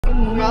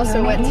We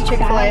also went to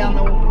Chick-fil-A on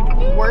the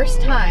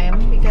worst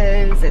time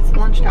because it's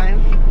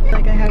lunchtime.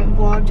 Like I haven't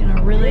vlogged in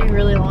a really,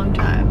 really long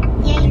time.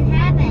 Yeah, you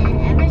haven't.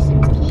 Ever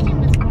since Kaden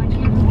was born, you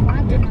haven't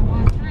vlogged in a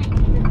long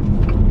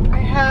time. I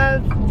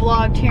have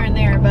vlogged here and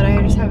there, but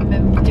I just haven't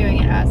been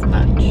doing it as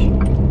much.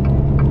 Kaden!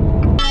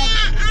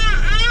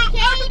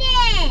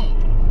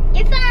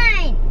 You're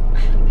fine!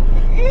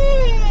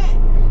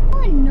 So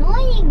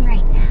annoying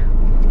right now.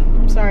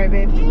 I'm sorry,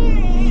 babe. It's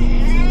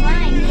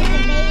fine, he's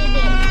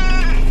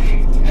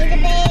a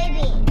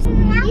baby.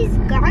 He's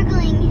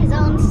gargling his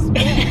own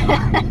spit.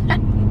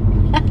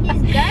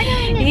 He's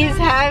gargling his He's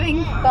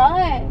having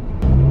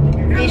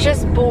fun. He's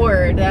just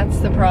bored, that's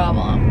the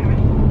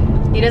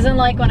problem. He doesn't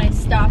like when I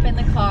stop in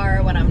the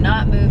car when I'm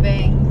not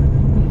moving.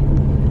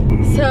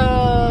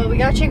 So we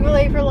got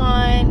Chick-fil-A for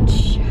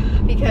lunch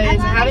because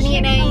I haven't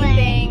eaten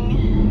anything.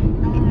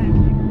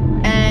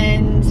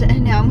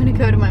 And now I'm gonna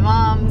go to my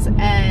mom's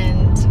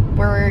and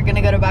we're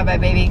gonna go to Bye Bye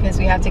Baby because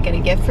we have to get a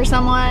gift for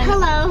someone.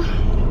 Hello.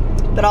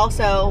 But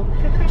also,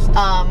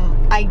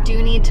 I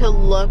do need to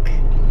look.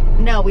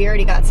 No, we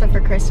already got stuff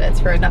for Krista. It's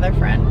for another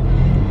friend.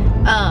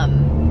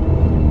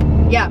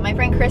 Yeah, my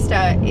friend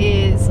Krista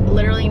is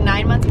literally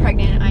 9 months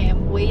pregnant. I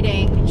am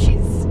waiting.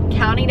 She's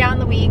counting down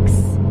the weeks.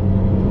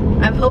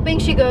 I'm hoping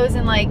she goes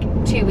in like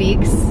 2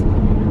 weeks.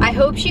 I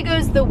hope she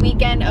goes the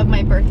weekend of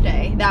my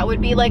birthday. That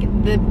would be like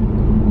the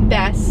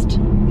best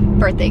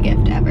birthday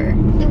gift ever.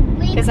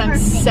 Because I'm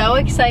so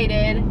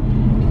excited.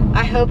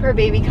 I hope her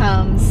baby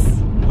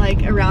comes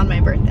like around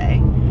my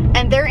birthday.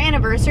 And their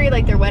anniversary,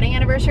 like their wedding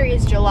anniversary,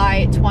 is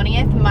July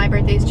 20th. My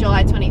birthday is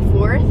July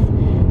 24th.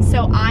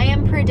 So I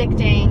am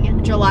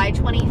predicting July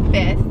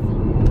 25th.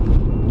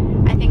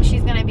 I think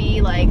she's gonna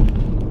be like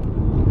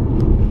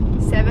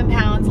 7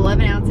 pounds,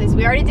 11 ounces.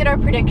 We already did our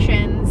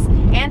predictions.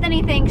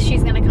 Anthony thinks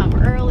she's gonna come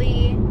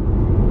early,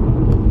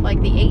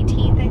 like the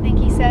 18th, I think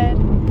he said.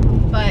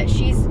 But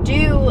she's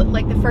due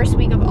like the first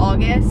week of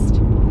August.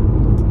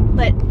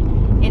 But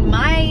in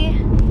my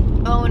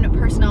own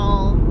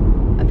personal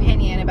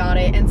opinion about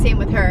it, and same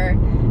with her,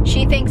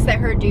 she thinks that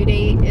her due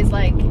date is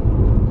like,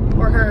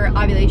 or her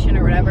ovulation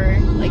or whatever,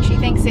 like she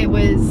thinks it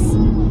was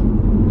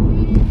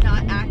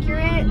not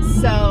accurate.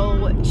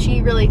 So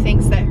she really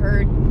thinks that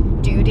her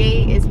due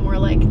date is more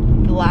like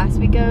the last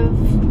week of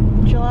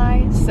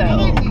July.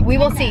 So we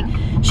will see.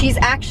 She's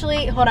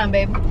actually, hold on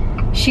babe,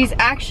 she's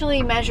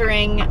actually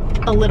measuring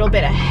a little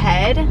bit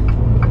ahead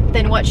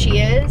than what she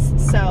is,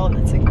 so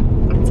that's a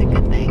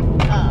good thing.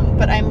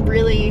 But I'm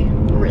really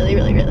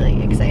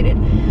excited.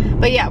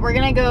 But yeah, we're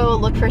gonna go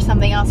look for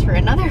something else for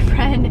another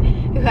friend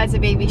who has a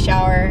baby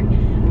shower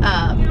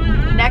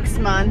next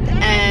month,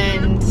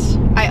 and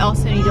I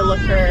also need to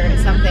look for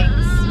some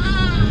things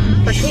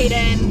for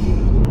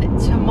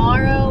Kaden.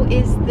 Tomorrow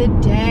is the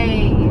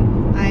day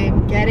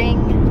I'm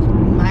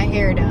getting my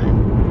hair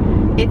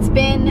done. It's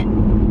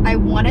been, I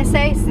want to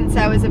say, since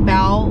I was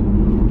about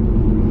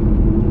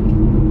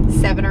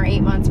 7 or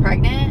 8 months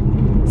pregnant.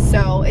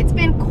 So it's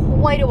been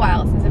quite a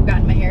while since I've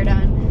gotten my hair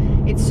done.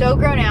 It's so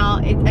grown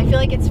out. I feel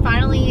like it's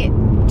finally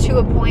to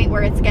a point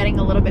where it's getting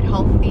a little bit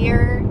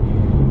healthier.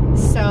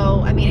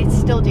 So, I mean, it's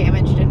still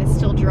damaged and it's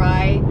still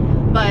dry,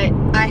 but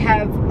I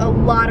have a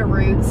lot of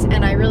roots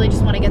and I really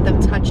just want to get them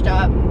touched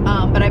up.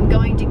 But I'm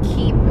going to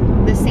keep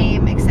the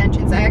same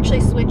extensions. I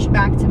actually switched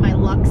back to my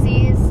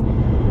Luxies.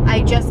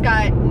 I just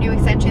got new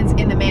extensions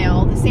in the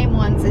mail, the same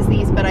ones as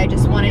these, but I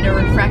just wanted to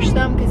refresh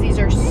them because these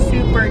are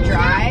super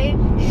dry.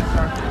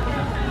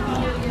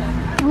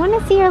 I want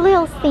to see your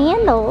little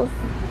sandals.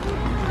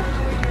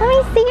 Let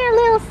me see your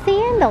little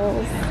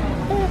sandals.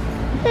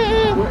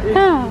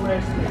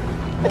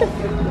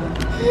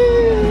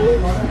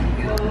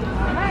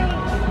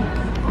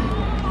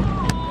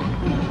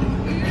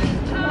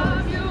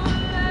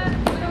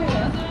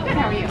 Good,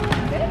 how are you?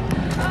 Good?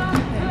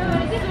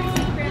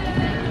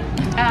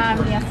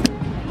 Yes.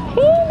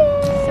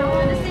 So,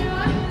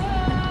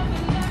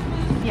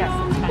 yes,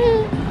 it's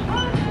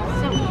fine.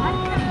 So,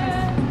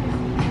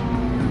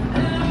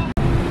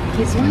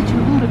 he's watching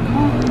another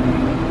car.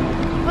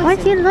 What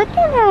you looking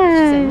Just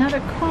at?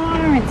 another car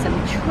and some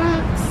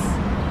trucks.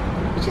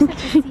 You just have to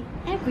see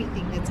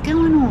everything that's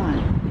going on.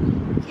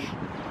 Yeah,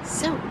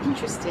 so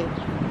interested.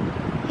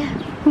 Yeah.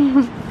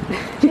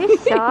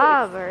 She's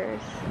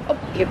sobbers. Oh,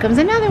 here comes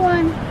another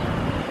one.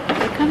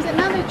 Here comes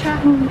another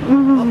truck.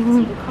 Oh,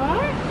 see the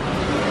car?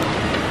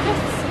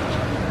 Yes.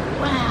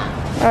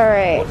 Wow. All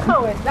right. What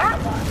color is that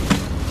one?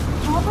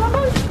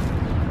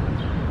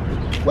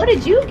 What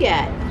did you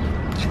get?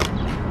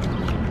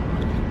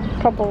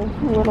 Couple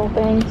little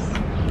things.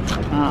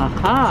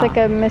 Uh-huh. It's like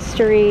a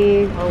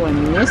mystery. Oh, a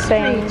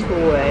mystery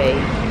toy.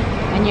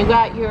 And you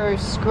got your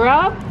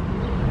scrub?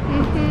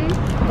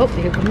 Oh,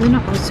 here comes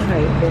another. Oh,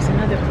 sorry. There's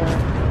another car.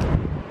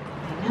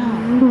 I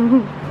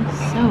know.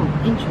 So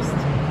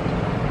interesting.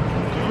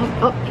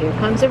 Oh, here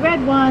comes a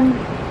red one.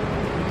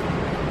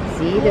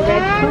 See the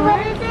red car?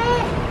 What is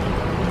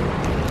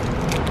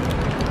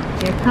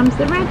it? Here comes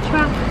the red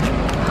truck.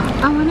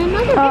 Oh, and another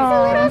one. It's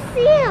a little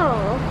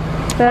seal.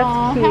 That's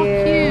Aw, cute. how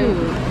cute.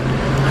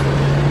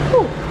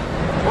 Ooh.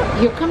 Oh,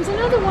 here comes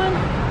another one.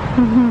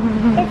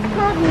 It's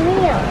called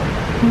Neil.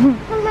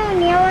 Hello,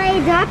 Neil. I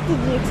adopted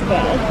you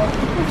today.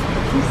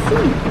 You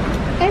see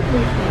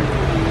everything.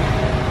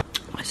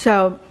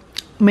 So,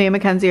 me and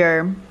Mackenzie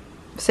are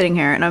sitting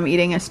here and I'm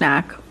eating a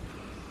snack.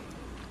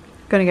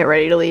 Gonna get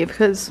ready to leave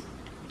because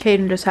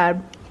Kaden just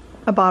had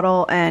a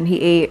bottle and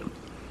he ate.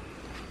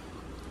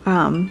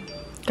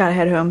 Gotta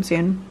head home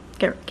soon.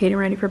 Get Kaden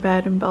ready for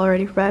bed and Bella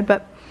ready for bed.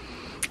 But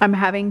I'm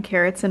having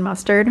carrots and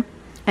mustard.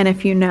 And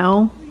if you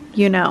know,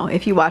 you know.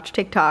 If you watch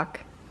TikTok,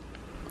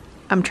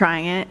 I'm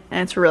trying it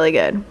and it's really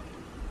good.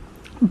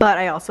 But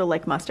I also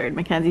like mustard.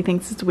 Mackenzie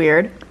thinks it's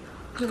weird.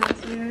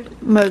 That's weird.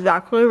 But it's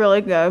actually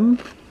really good.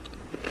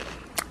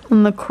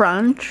 And the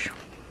crunch.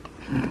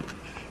 And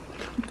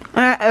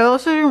I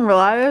also didn't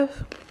realize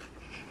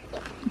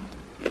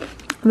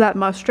that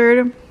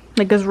mustard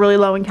like is really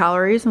low in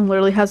calories and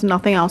literally has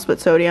nothing else but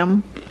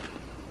sodium.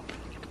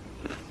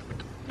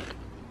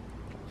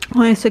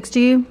 Only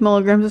 60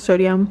 milligrams of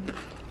sodium,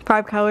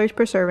 5 calories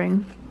per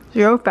serving,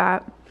 0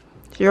 fat,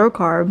 0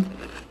 carb.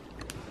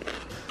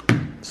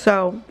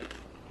 So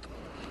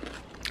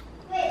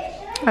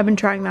I've been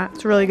trying that.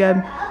 It's really good.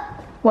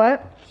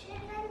 What?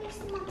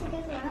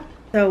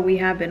 So we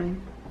have been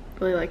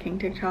really liking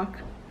TikTok.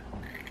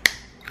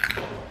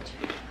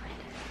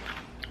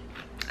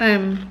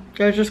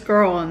 There's this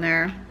girl in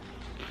there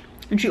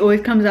and she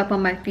always comes up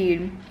on my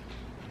feed,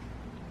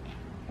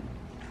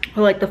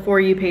 or like the For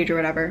You page or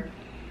whatever,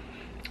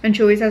 and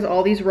she always has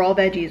all these raw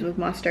veggies with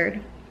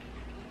mustard.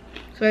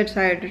 So I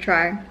decided to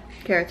try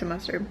carrots and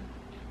mustard.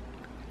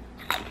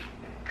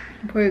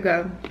 Pretty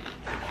good.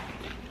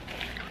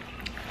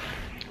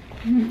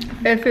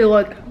 If you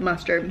like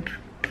mustard.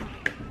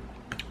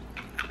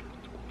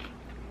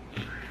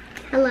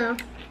 Hello.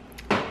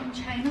 I'm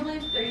trying to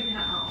lose 3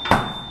 pounds.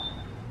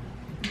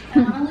 I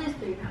want to lose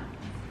 3 pounds.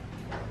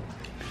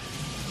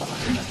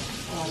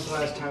 When was the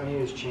last time he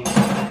was changed?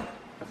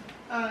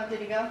 Did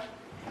he go?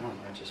 I don't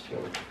know, I just feel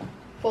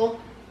Full?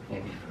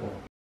 maybe full.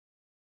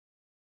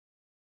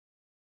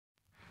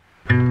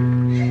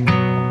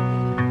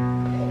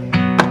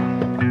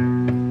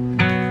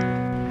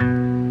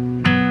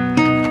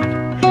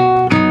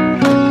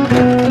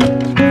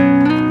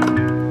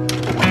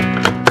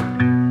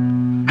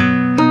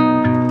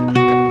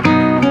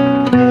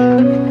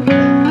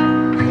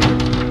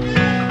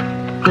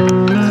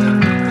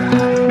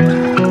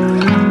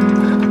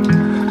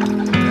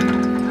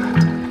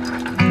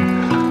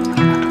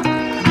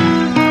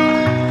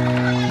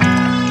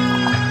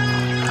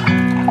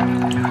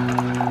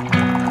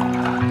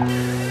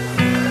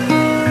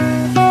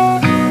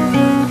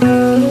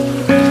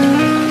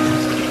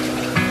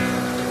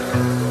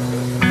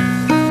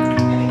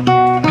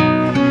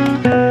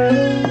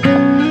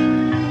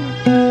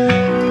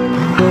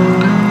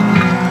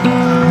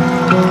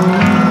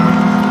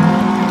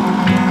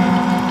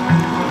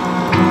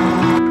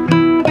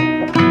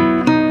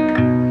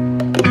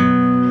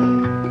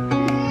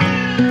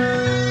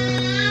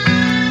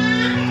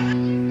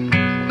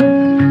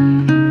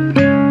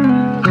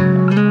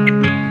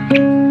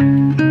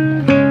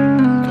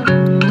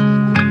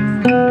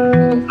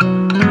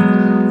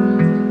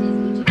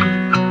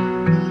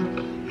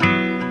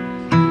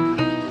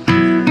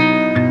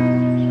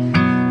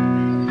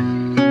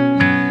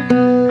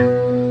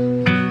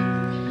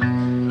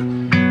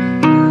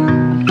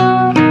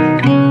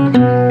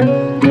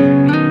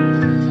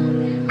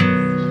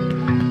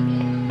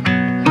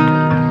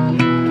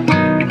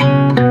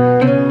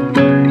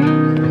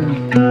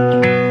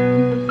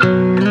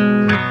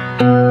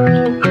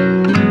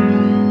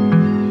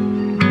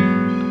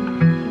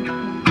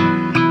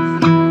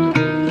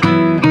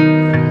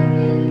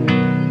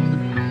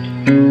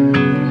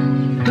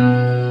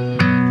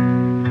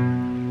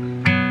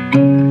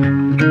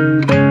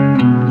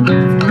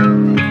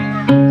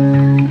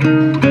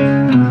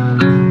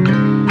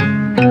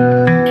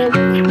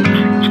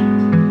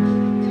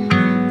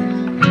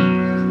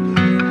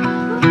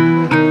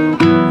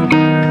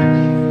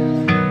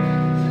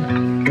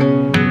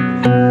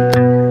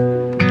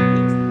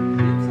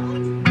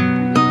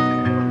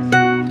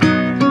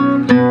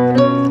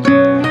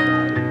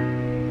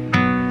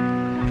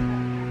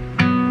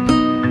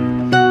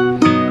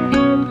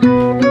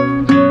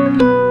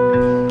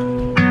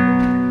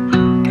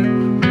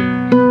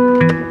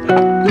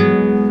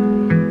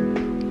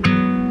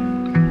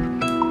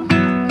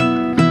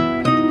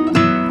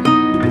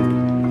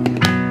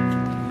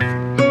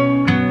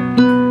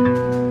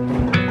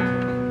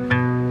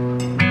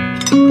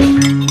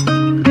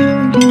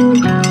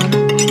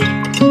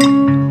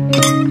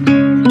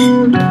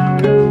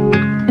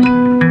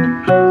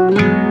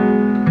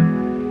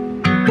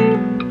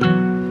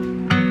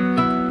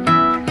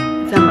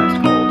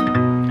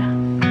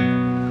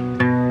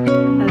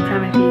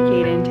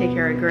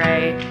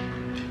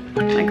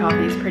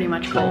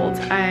 cold.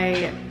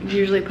 I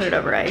usually put it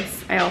over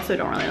ice. I also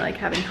don't really like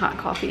having hot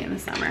coffee in the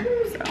summer,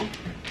 so.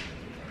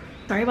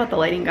 Sorry about the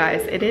lighting,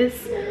 guys. It is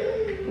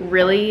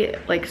really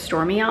like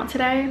stormy out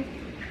today.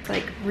 It's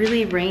like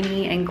really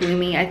rainy and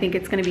gloomy. I think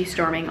it's gonna be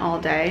storming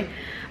all day.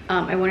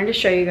 I wanted to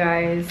show you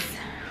guys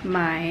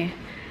my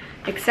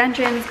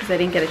extensions because I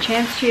didn't get a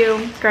chance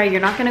to. Greg,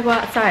 you're not gonna go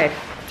outside.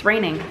 It's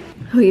raining.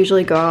 We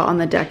usually go out on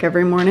the deck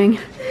every morning,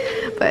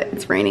 but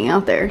it's raining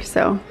out there.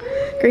 So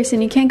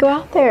Greyson, you can't go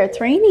out there.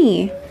 It's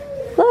rainy.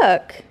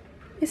 Look,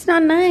 it's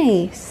not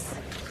nice.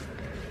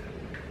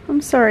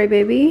 I'm sorry,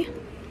 baby.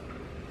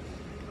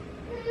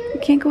 You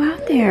can't go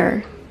out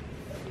there.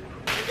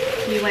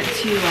 We went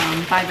to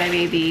Buy by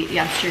Baby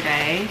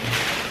yesterday,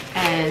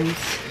 and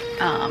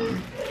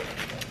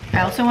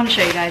I also want to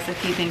show you guys a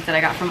few things that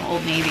I got from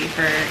Old Navy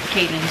for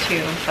Kaden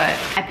too. But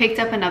I picked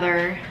up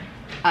another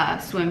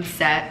swim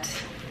set.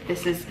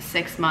 This is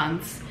 6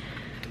 months,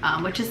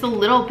 which is a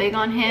little big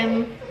on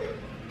him,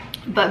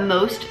 but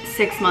most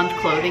 6-month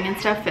clothing and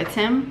stuff fits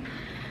him.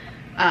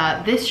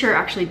 This shirt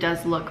actually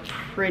does look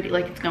pretty,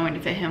 like it's going to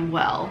fit him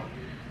well.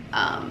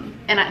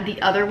 And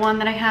the other one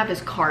that I have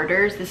is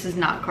Carter's. This is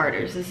not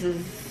Carter's. This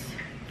is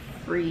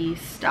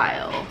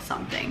Freestyle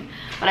something.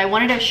 But I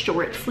wanted a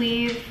short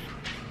sleeve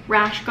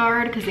rash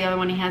guard because the other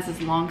one he has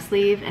is long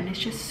sleeve, and it's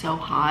just so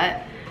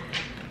hot.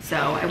 So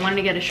I wanted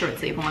to get a short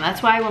sleeve one.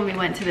 That's why when we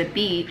went to the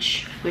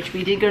beach, which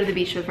we did go to the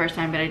beach for the first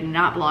time, but I did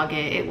not vlog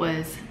it. It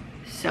was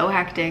so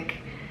hectic.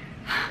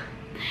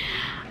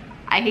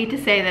 I hate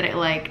to say that it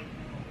like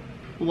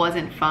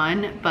wasn't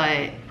fun,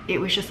 but it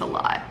was just a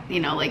lot.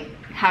 You know, like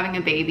having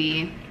a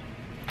baby,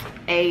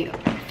 a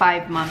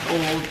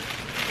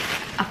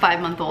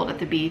 5-month-old at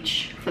the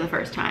beach for the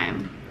first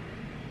time.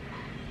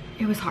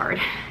 It was hard.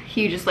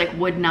 He just like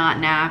would not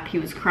nap. He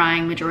was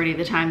crying majority of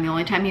the time. The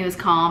only time he was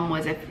calm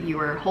was if you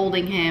were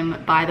holding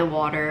him by the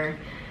water.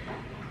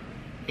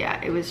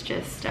 Yeah, it was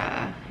just,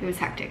 it was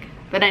hectic.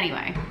 But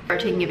anyway, we're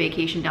taking a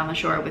vacation down the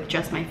shore with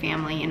just my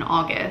family in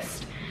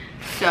August.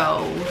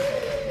 So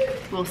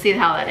we'll see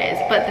how that is.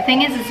 But the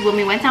thing is when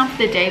we went down for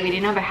the day, we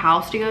didn't have a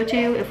house to go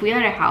to. If we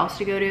had a house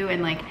to go to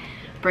and like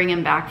bring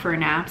him back for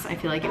naps, I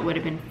feel like it would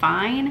have been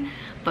fine.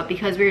 But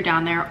because we were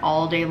down there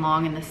all day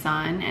long in the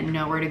sun and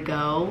nowhere to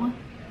go,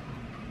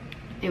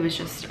 it was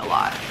just a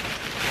lot.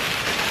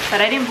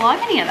 But I didn't vlog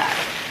any of that.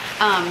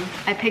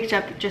 I picked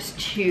up just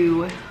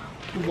 2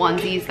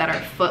 onesies that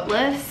are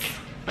footless,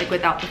 like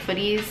without the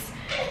footies,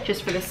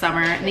 just for the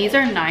summer. And these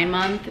are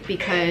 9-month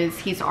because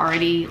he's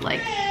already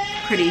like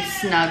pretty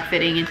snug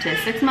fitting into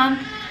 6-month.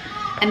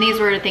 And these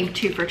were, I think,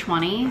 2 for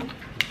 $20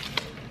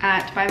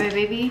 at Buy by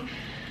Baby.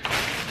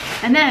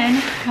 And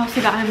then I also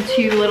got him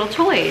 2 little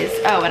toys.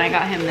 Oh, and I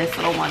got him this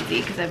little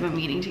onesie because I've been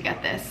meaning to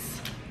get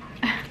this.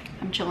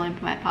 I'm chilling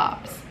with my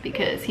Pops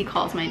because he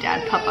calls my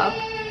dad Pup-Up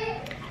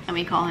and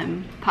we call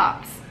him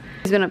Pops.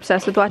 He's been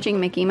obsessed with watching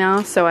Mickey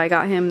Mouse, so I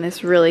got him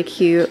this really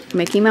cute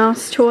Mickey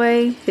Mouse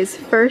toy, his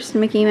first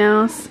Mickey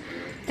Mouse,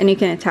 and you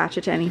can attach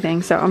it to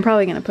anything. So I'm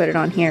probably gonna put it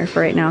on here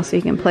for right now so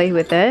you can play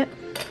with it.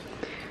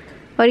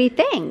 What do you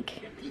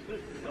think?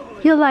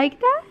 You like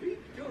that?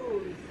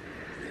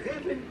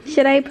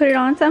 Should I put it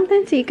on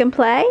something so you can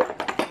play?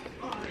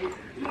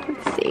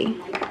 Let's see.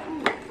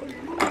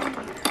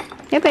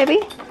 Yeah, baby.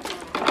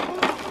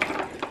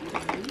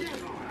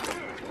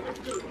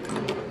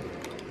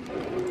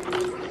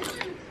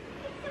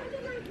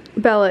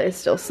 Bella is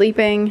still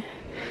sleeping.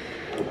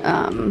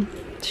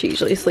 She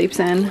usually sleeps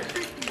in.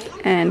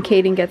 And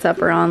Kaden gets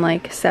up around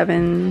like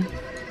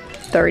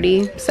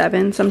 7:30,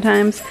 7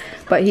 sometimes.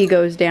 But he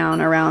goes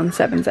down around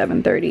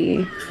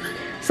 7:30.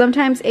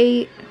 Sometimes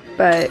 8.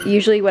 But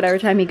usually whatever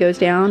time he goes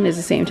down is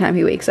the same time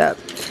he wakes up.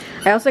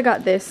 I also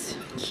got this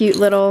cute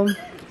little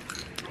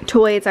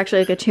toy. It's actually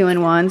like a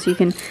 2-in-1, so you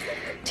can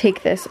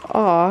take this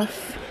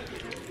off.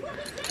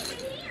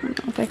 I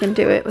don't know if I can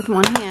do it with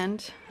one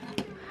hand.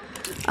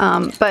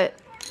 But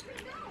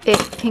it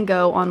can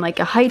go on like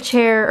a high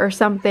chair or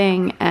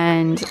something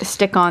and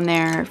stick on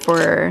there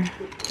for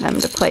them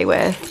to play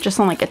with, just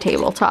on like a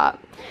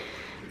tabletop.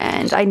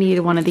 And I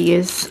needed one of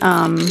these.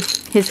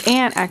 His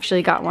aunt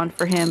actually got one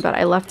for him, but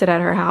I left it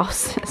at her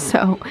house.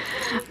 So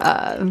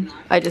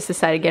I just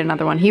decided to get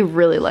another one. He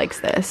really likes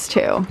this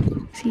too.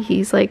 See,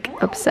 he's like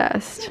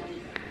obsessed.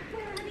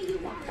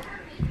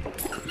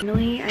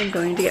 Finally, I'm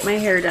going to get my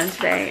hair done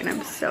today and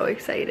I'm so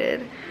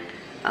excited.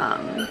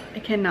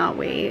 I cannot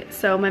wait.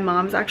 So my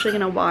mom's actually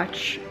gonna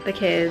watch the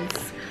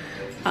kids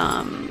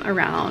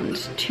around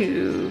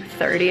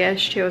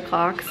 2:30ish, 2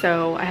 o'clock.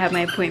 So I have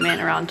my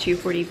appointment around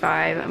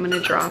 2:45. I'm gonna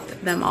drop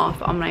them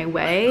off on my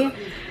way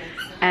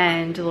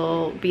and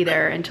we'll be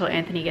there until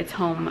Anthony gets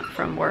home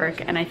from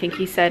work. And I think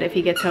he said if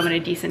he gets home at a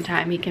decent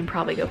time, he can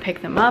probably go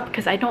pick them up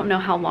because I don't know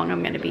how long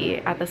I'm gonna be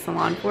at the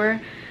salon for.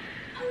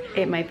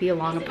 It might be a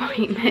long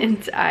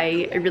appointment.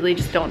 I really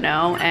just don't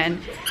know. And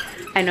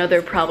I know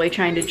they're probably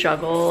trying to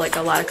juggle like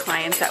a lot of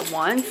clients at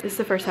once. This is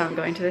the first time I'm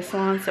going to this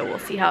salon, so we'll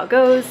see how it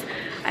goes.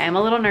 I am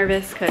a little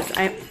nervous because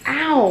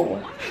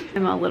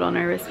I'm a little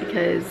nervous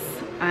because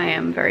I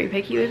am very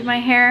picky with my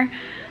hair.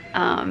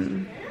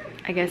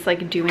 I guess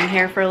like doing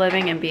hair for a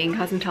living and being a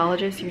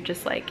cosmetologist, you're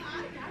just like,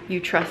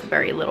 you trust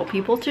very little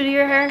people to do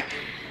your hair.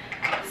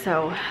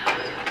 So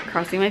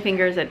crossing my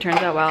fingers, it turns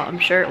out well. I'm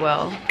sure it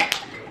will.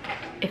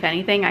 If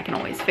anything, I can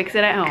always fix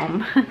it at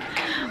home.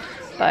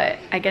 But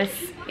I guess,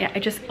 yeah, I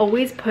just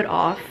always put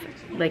off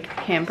like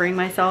pampering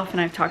myself, and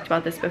I've talked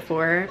about this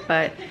before,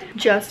 but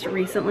just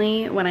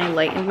recently when I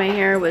lightened my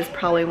hair was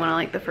probably one of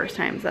like the first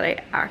times that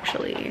I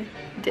actually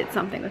did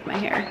something with my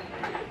hair,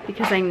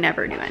 because I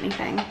never do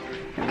anything.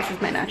 And this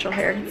is my natural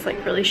hair. It's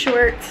like really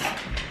short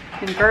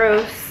and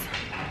gross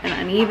and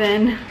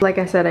uneven. Like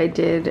I said, I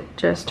did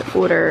just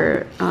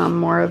order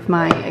more of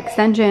my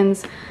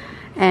extensions,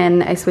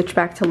 and I switched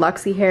back to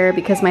Luxie hair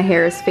because my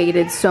hair is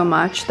faded so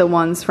much. The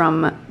ones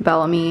from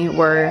Bellamy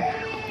were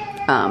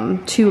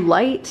too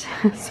light,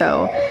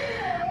 so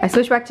I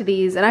switched back to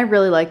these, and I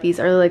really like these.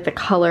 I really like the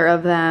color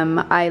of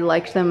them. I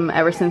liked them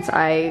ever since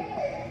I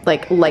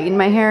like lightened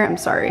my hair. I'm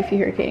sorry if you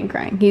hear Kaden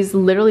crying. He's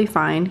literally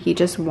fine. He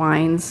just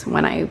whines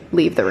when I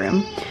leave the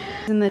room.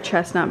 In the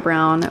chestnut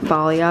brown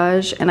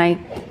balayage, and I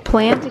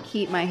plan to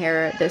keep my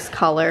hair this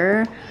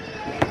color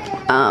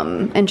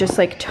and just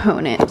like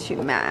tone it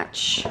to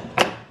match,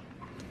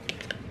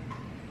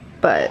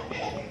 but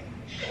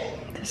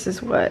this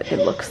is what it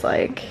looks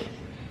like.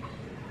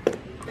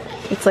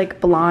 It's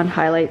like blonde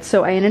highlights,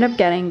 so I ended up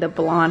getting the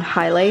blonde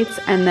highlights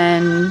and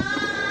then,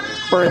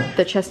 or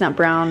the chestnut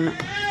brown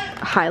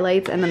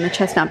highlights and then the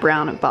chestnut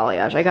brown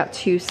balayage. I got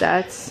 2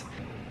 sets.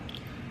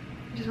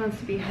 He just wants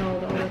to be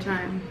held all the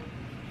time.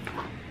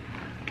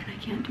 And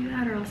I can't do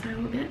that or else I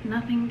will get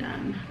nothing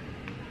done.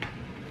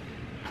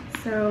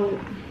 So,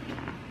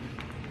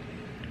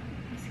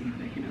 let's see if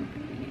I can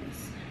open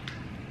these.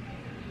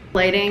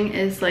 Lighting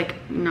is like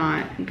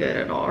not good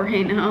at all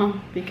right now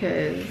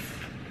because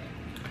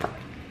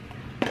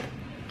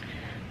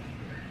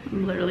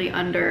I'm literally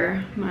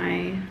under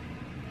my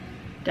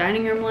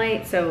dining room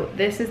light. So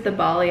this is the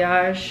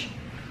balayage.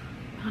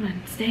 Hold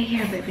on, stay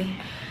here, baby.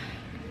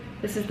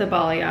 This is the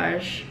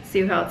balayage.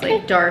 See how it's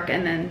like dark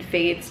and then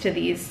fades to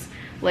these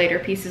lighter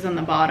pieces on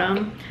the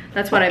bottom.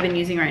 That's what I've been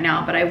using right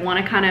now, but I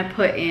want to kind of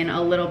put in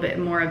a little bit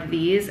more of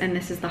these, and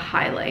this is the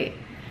highlight.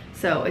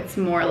 So it's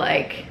more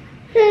like,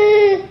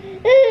 I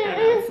don't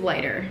know, it's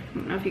lighter. I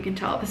don't know if you can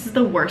tell. This is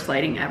the worst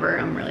lighting ever.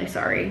 I'm really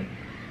sorry.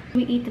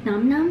 We eat the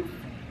num-nums?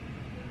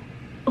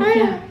 Oh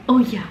yeah, oh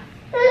yeah.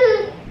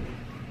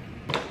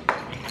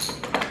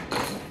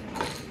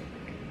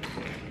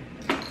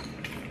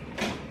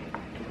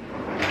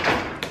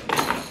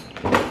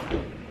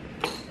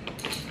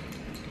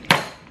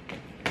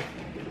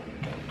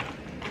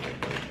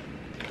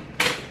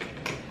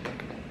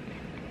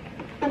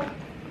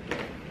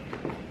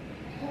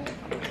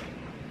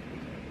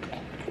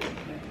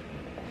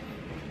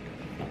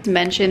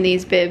 Mention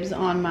these bibs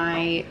on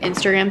my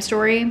Instagram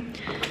story.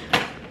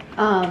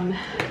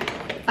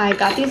 I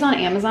got these on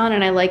Amazon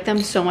and I like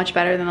them so much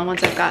better than the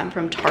ones I've gotten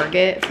from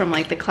Target, from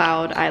like the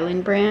Cloud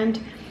Island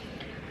brand.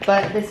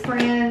 But this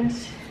brand,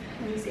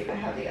 let me see if I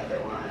have the other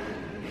one.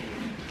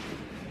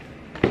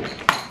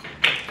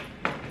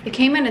 It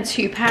came in a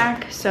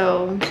 2-pack,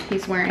 so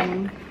he's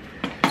wearing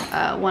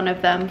one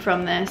of them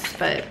from this,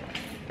 but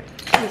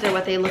these are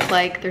what they look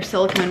like. They're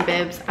silicone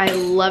bibs. I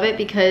love it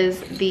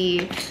because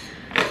the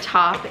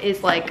top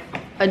is like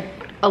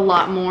a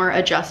lot more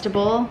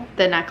adjustable,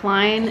 the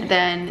neckline,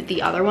 than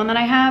the other one that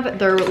I have.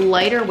 They're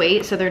lighter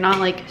weight, so they're not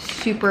like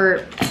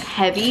super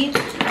heavy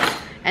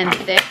and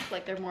thick,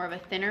 like they're more of a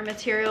thinner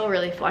material,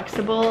 really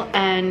flexible.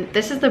 And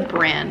this is the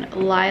brand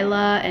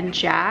Lila and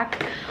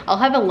Jack. I'll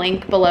have a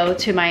link below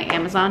to my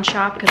Amazon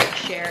shop because I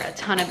share a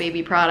ton of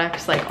baby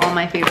products, like all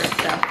my favorite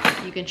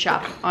stuff you can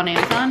shop on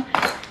Amazon.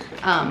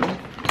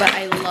 But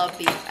I love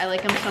these. I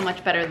like them so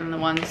much better than the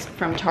ones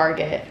from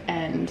Target,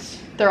 and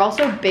they're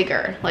also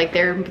bigger. Like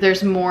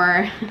there's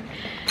more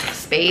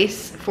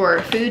space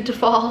for food to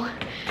fall.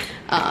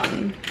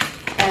 And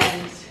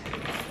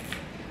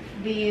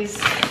these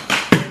are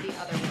the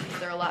other ones.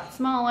 They're a lot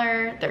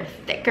smaller, they're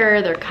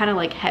thicker, they're kind of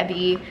like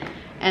heavy,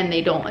 and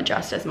they don't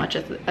adjust as much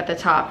at the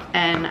top.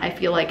 And I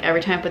feel like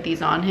every time I put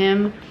these on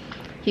him,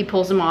 he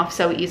pulls them off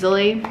so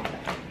easily.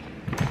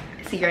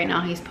 See, right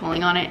now he's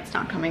pulling on it, it's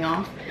not coming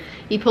off.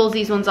 He pulls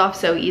these ones off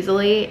so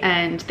easily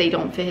and they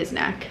don't fit his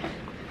neck.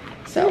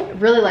 So I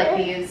really like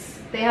these.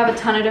 They have a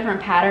ton of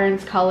different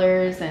patterns,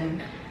 colors,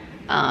 and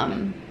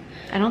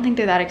I don't think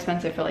they're that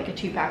expensive for like a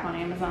 2-pack on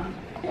Amazon.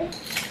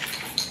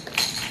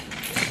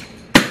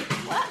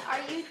 What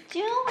are you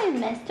doing,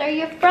 mister?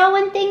 You're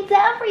throwing things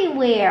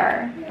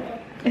everywhere.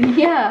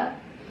 Yeah.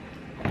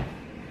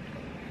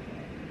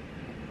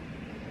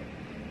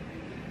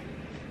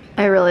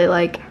 I really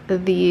like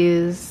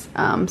these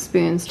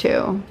spoons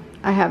too.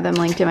 I have them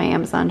linked in my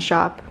Amazon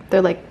shop.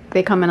 They're like,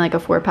 they come in like a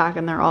 4-pack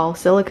and they're all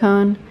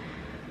silicone.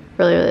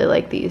 Really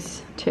like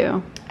these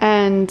too.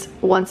 And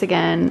once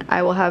again,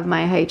 I will have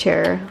my high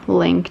chair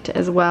linked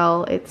as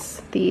well.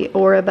 It's the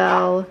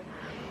Orabelle.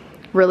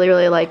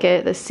 Really like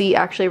it. The seat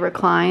actually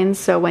reclines,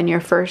 so when you're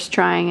first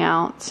trying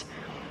out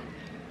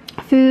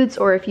foods,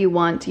 or if you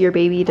want your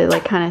baby to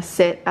like kind of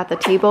sit at the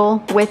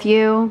table with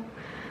you,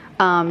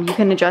 you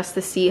can adjust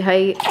the seat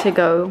height to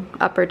go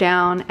up or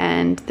down,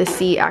 and the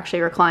seat actually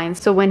reclines.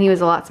 So when he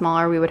was a lot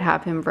smaller, we would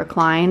have him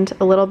reclined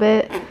a little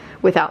bit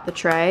without the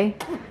tray,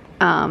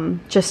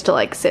 just to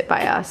like sit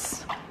by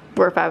us,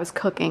 or if I was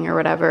cooking or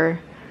whatever.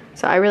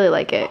 So I really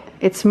like it.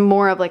 It's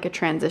more of like a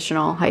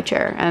transitional high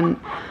chair, and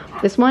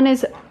this one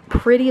is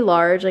pretty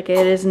large. Like,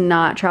 it is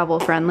not travel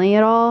friendly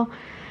at all.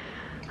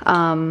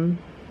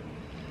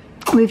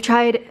 We've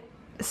tried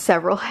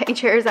several high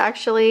chairs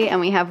actually,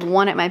 and we have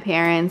one at my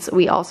parents'.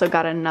 We also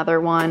got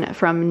another one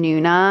from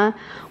Nuna,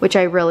 which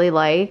I really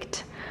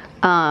liked.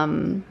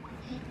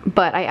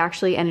 But I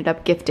actually ended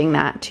up gifting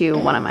that to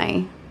one of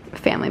my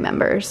family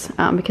members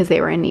because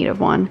they were in need of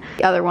one.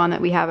 The other one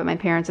that we have at my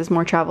parents' is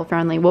more travel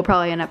friendly. We'll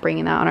probably end up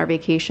bringing that on our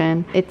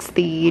vacation. It's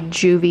the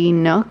Juvie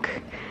Nook,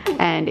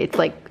 and it's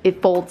like,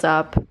 it folds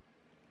up.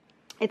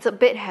 It's a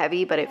bit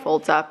heavy, but it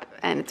folds up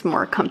and it's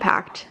more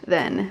compact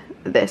than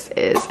this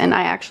is. And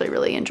I actually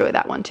really enjoy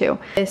that one too.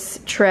 This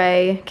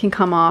tray can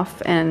come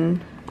off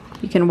and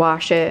you can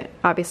wash it.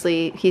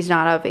 Obviously, he's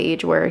not of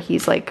age where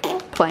he's like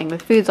playing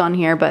with foods on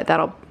here, but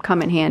that'll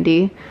come in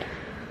handy.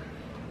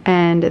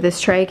 And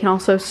this tray can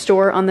also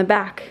store on the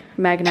back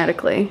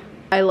magnetically.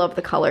 I love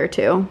the color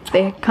too.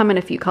 They come in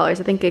a few colors.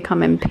 I think they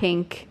come in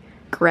pink,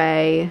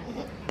 gray,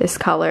 this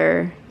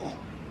color.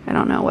 I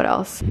don't know what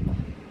else.